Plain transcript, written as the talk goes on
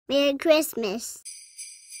Merry Christmas.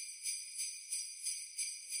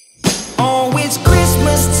 Oh, it's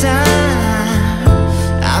Christmas time.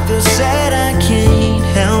 I feel sad, I can't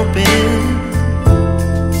help it.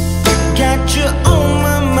 Got you on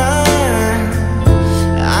my mind.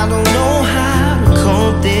 I don't know how to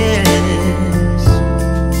cope this,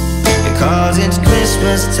 because it's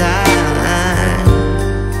Christmas time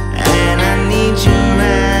and I need you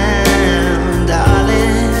around,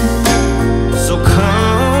 darling. So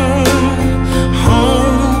come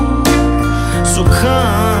home, so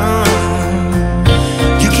come.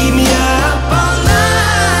 You keep me up all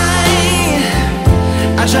night,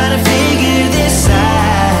 I try to figure this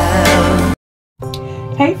out.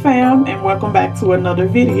 Hey fam, and welcome back to another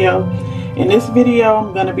video. In this video,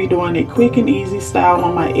 I'm going to be doing a quick and easy style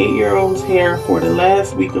on my 8-year-old's hair for the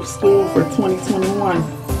last week of school for 2021.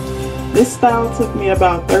 This style took me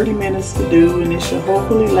about 30 minutes to do, and it should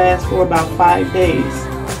hopefully last for about 5 days.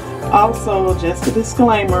 Also, just a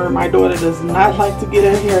disclaimer, my daughter does not like to get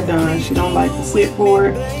her hair done. She don't like to sit for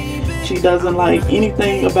it. She doesn't like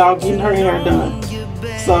anything about getting her hair done.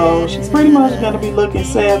 So she's pretty much going to be looking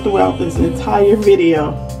sad throughout this entire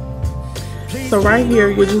video. So right here,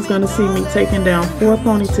 you're just going to see me taking down 4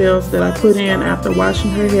 ponytails that I put in after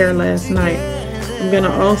washing her hair last night. I'm going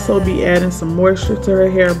to also be adding some moisture to her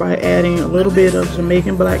hair by adding a little bit of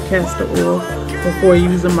Jamaican black castor oil before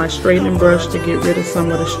using my straightening brush to get rid of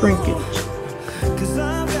some of the shrinkage.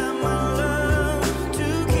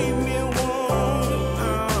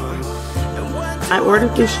 I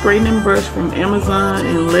ordered this straightening brush from Amazon,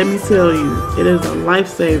 and let me tell you, it is a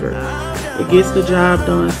lifesaver. It gets the job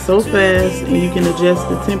done so fast, and you can adjust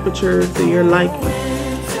the temperature to your liking.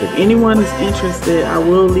 If anyone is interested, I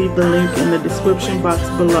will leave the link in the description box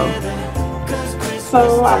below.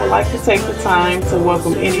 So I would like to take the time to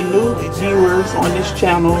welcome any new viewers on this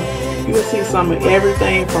channel. You will see some of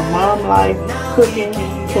everything from mom life, cooking,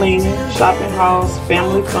 cleaning, shopping hauls,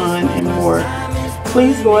 family fun, and more.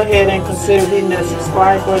 Please go ahead and consider hitting that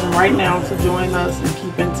subscribe button right now to join us and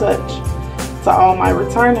keep in touch. To all my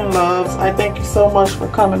returning loves, I thank you so much for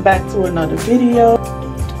coming back to another video.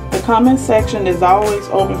 The comment section is always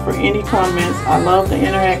open for any comments. I love to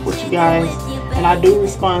interact with you guys, and I do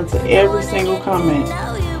respond to every single comment.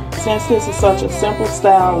 Since this is such a simple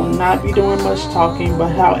style, I will not be doing much talking,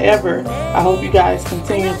 but however, I hope you guys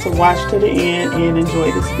continue to watch to the end and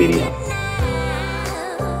enjoy this video.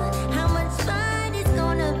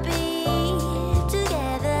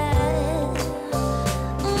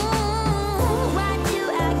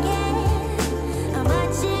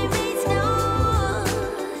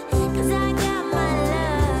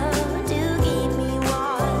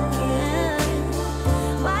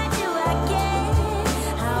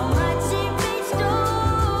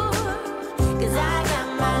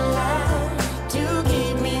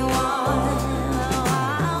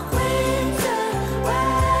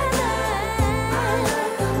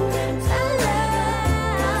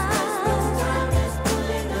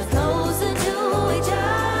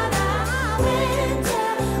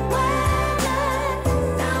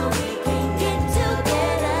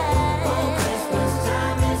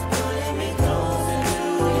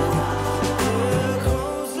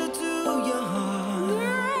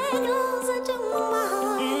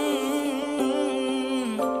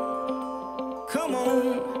 Come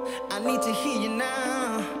on, I need to hear you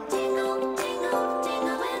now. Jingle, jingle,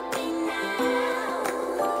 jingle with me now.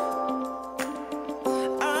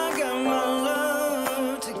 I got my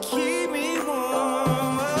love to keep me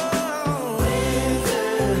warm.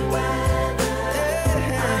 Winter weather,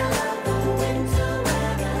 I love the winter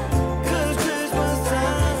weather. 'Cause Christmas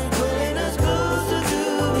time pulling us closer to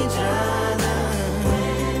each other.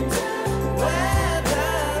 Winter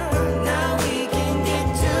weather, now we can get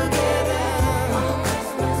together.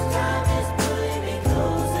 Christmas time is pulling me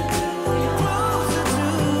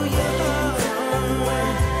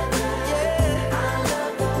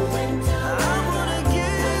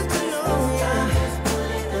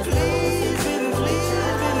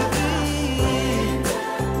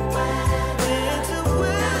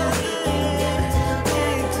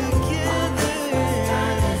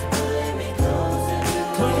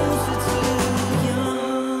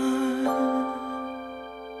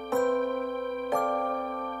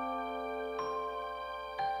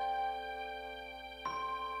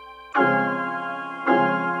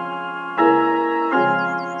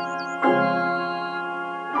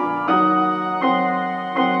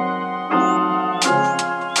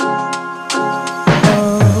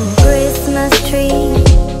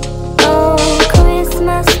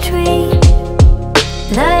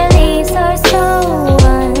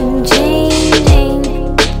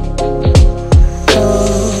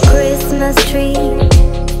Christmas tree,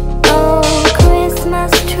 oh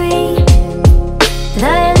Christmas tree,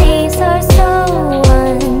 thy leaves are so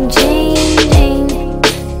unchanging.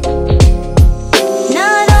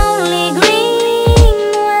 Not only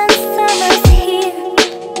green when summer's here,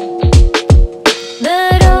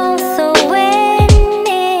 but also when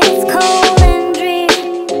it's cold and drear.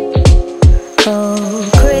 Oh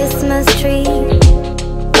Christmas tree,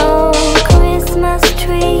 oh Christmas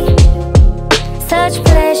tree, such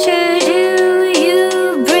pleasure do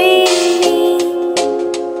you bring me.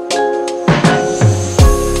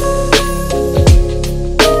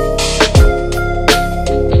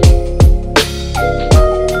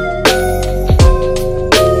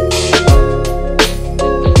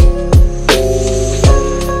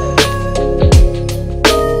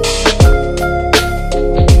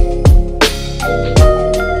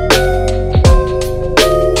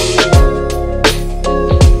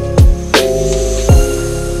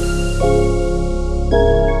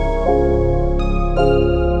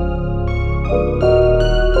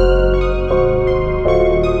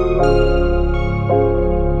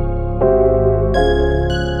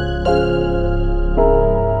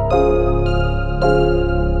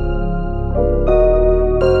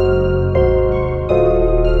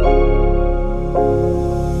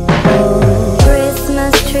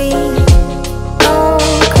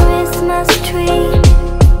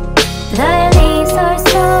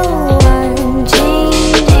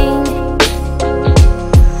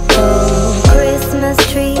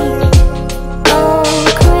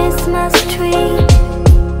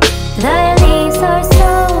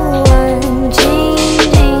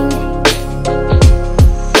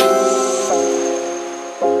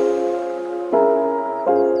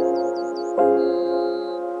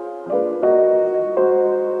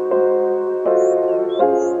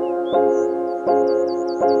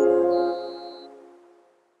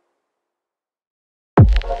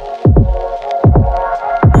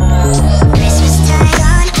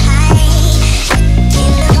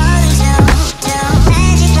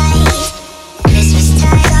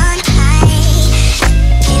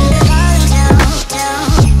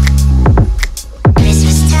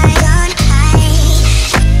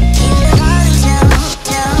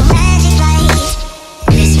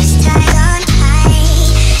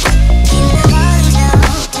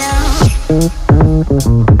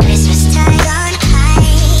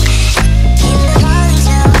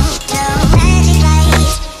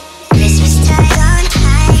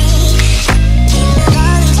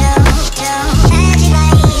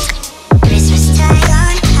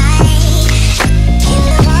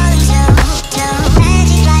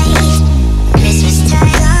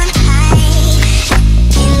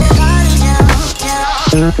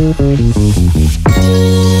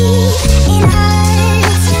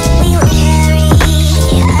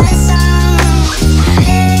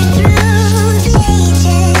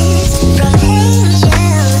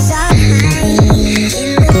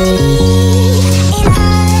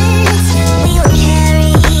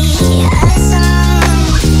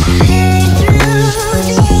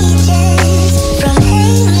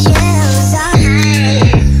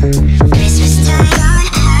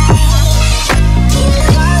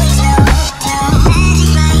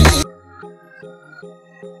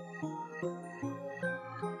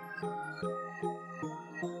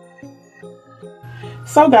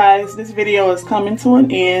 So guys, this video is coming to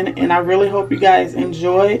an end, and I really hope you guys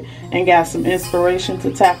enjoyed and got some inspiration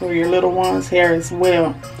to tackle your little one's hair as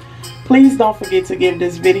well. Please don't forget to give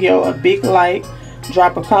this video a big like,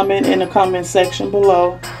 drop a comment in the comment section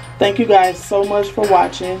below. Thank you guys so much for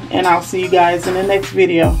watching, and I'll see you guys in the next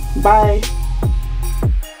video. Bye.